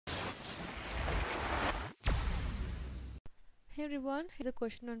Hey everyone, here's a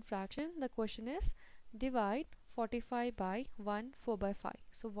question on fraction. The question is divide 45 by 1 4 by 5.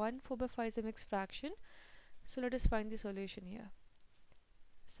 So 1 4 by 5 is a mixed fraction. So let us find the solution here.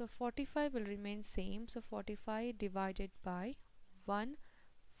 So 45 will remain same. So 45 divided by 1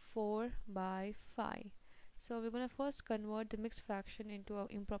 4 by 5. So we're going to first convert the mixed fraction into an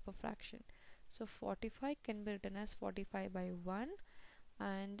improper fraction. So 45 can be written as 45 by 1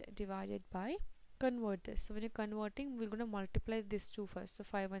 and divided by, convert this. So when you're converting, we're going to multiply these two first. So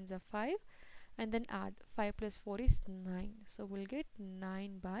 5 ones are 5 and then add 5 plus 4 is 9. So we'll get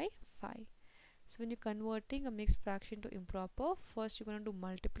 9 by 5. So when you're converting a mixed fraction to improper, first you're going to do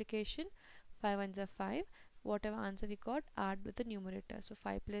multiplication. 5 ones are 5. Whatever answer we got, add with the numerator. So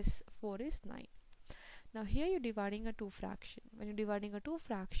 5 plus 4 is 9. Now here you're dividing a two fraction. When you're dividing a two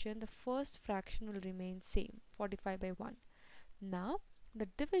fraction, the first fraction will remain same, 45 by 1. Now the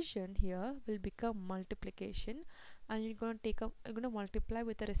division here will become multiplication, and you're going to multiply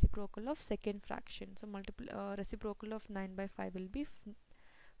with the reciprocal of second fraction. So reciprocal of 9 by 5 will be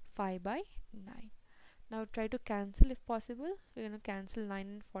 5 by 9. Now try to cancel if possible. We're going to cancel 9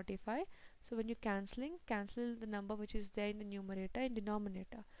 and 45. So when you're cancelling, cancel the number which is there in the numerator and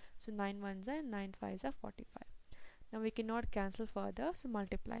denominator. So 9 ones are 9 fives are 45. Now we cannot cancel further, so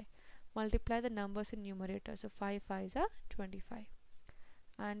multiply the numbers in numerator. So 5 fives are 25,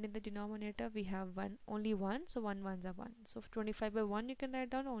 and in the denominator we have only 1, so 1 ones are 1. So 25 by 1 you can write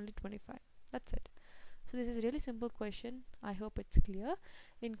down only 25. That's it. So this is a really simple question. I hope it's clear.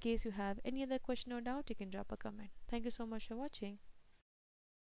 In case you have any other question or doubt, you can drop a comment. Thank you so much for watching.